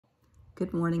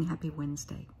Good morning, happy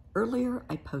Wednesday. Earlier,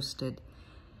 I posted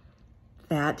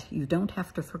that you don't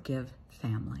have to forgive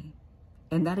family.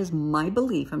 And that is my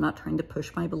belief. I'm not trying to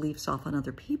push my beliefs off on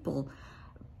other people,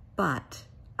 but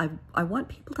I want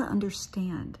people to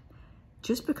understand,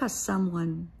 just because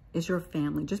someone is your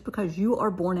family, just because you are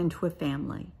born into a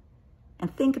family,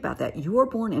 and think about that, you are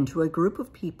born into a group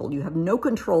of people, you have no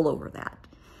control over that,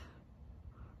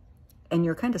 and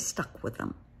you're kind of stuck with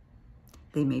them.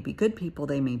 They may be good people,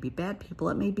 they may be bad people,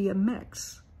 it may be a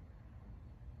mix.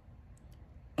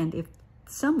 And if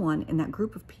someone in that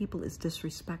group of people is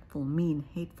disrespectful, mean,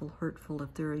 hateful, hurtful,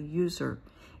 if they're a user,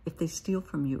 if they steal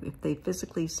from you, if they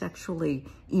physically, sexually,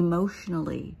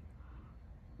 emotionally,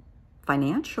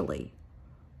 financially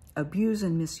abuse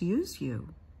and misuse you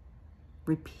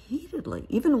repeatedly,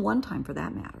 even one time for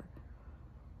that matter,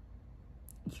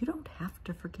 you don't have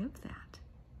to forgive that.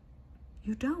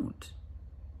 You don't.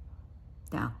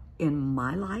 Now, in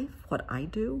my life, what I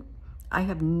do, I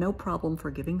have no problem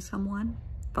forgiving someone.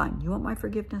 Fine. You want my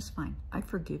forgiveness? Fine. I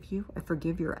forgive you. I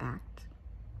forgive your act.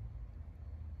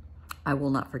 I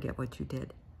will not forget what you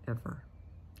did, ever.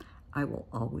 I will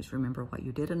always remember what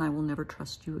you did, and I will never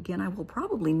trust you again. I will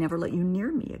probably never let you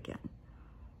near me again,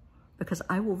 because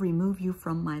I will remove you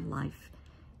from my life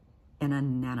in a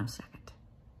nanosecond,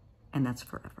 and that's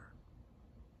forever.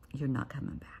 You're not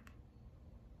coming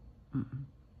back.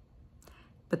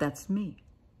 But that's me.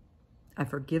 I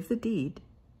forgive the deed,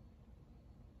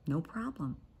 no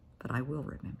problem, but I will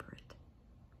remember it.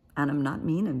 And I'm not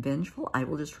mean and vengeful. I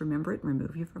will just remember it and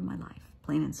remove you from my life,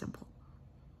 plain and simple.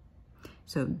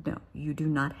 So no, you do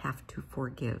not have to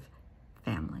forgive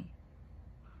family.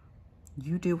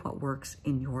 You do what works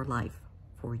in your life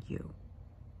for you.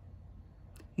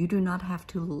 You do not have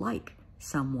to like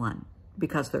someone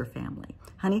because they're family.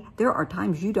 Honey, there are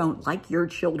times you don't like your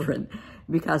children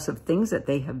because of things that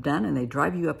they have done, and they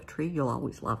drive you up a tree. You'll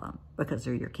always love them because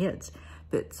they're your kids.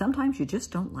 But sometimes you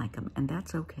just don't like them, and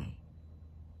that's okay.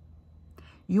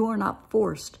 You are not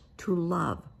forced to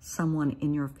love someone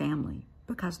in your family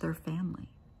because they're family.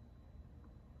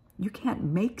 You can't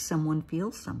make someone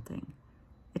feel something.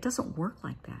 It doesn't work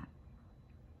like that.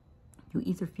 You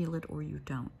either feel it or you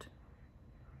don't.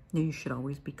 Now, you should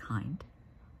always be kind,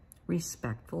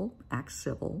 respectful, act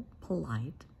civil,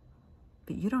 polite,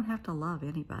 but you don't have to love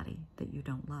anybody that you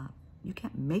don't love. You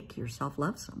can't make yourself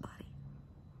love somebody.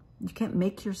 You can't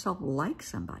make yourself like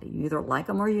somebody. You either like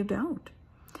them or you don't.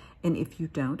 And if you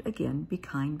don't, again, be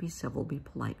kind, be civil, be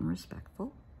polite and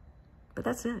respectful. But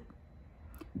that's it.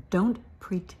 Don't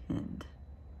pretend.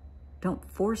 Don't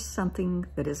force something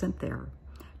that isn't there.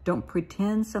 Don't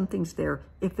pretend something's there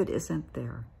if it isn't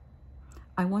there.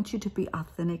 I want you to be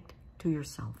authentic to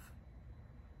yourself.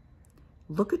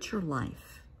 Look at your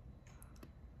life.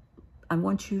 I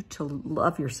want you to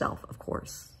love yourself, of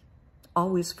course.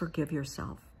 Always forgive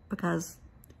yourself, because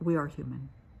we are human.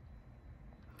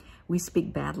 We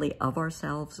speak badly of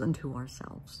ourselves and to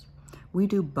ourselves. We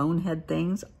do bonehead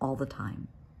things all the time.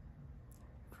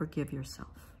 Forgive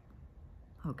yourself,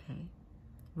 okay?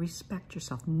 Respect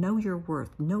yourself. Know your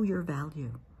worth. Know your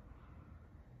value.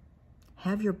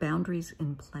 Have your boundaries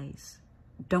in place.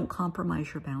 Don't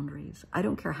compromise your boundaries. I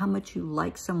don't care how much you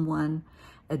like someone,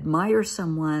 admire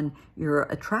someone, you're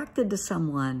attracted to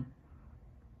someone.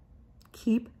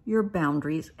 Keep your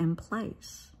boundaries in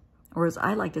place. Or as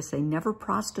I like to say, never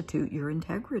prostitute your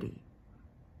integrity.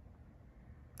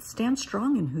 Stand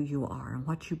strong in who you are and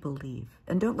what you believe,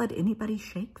 and don't let anybody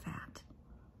shake that.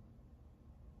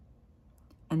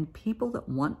 And people that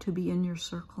want to be in your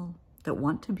circle, that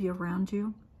want to be around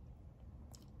you,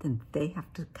 then they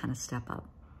have to kind of step up.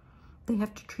 They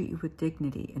have to treat you with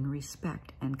dignity and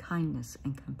respect and kindness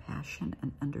and compassion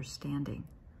and understanding.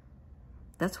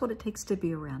 That's what it takes to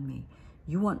be around me.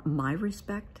 You want my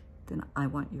respect, then I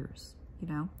want yours. You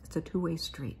know, it's a two-way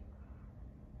street.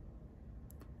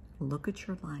 Look at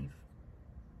your life.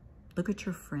 Look at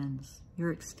your friends,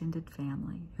 your extended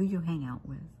family, who you hang out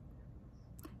with.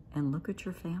 And look at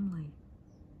your family.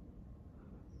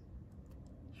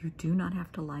 You do not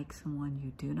have to like someone,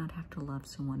 you do not have to love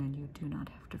someone, and you do not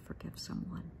have to forgive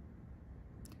someone.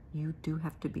 You do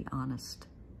have to be honest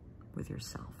with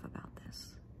yourself about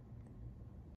this.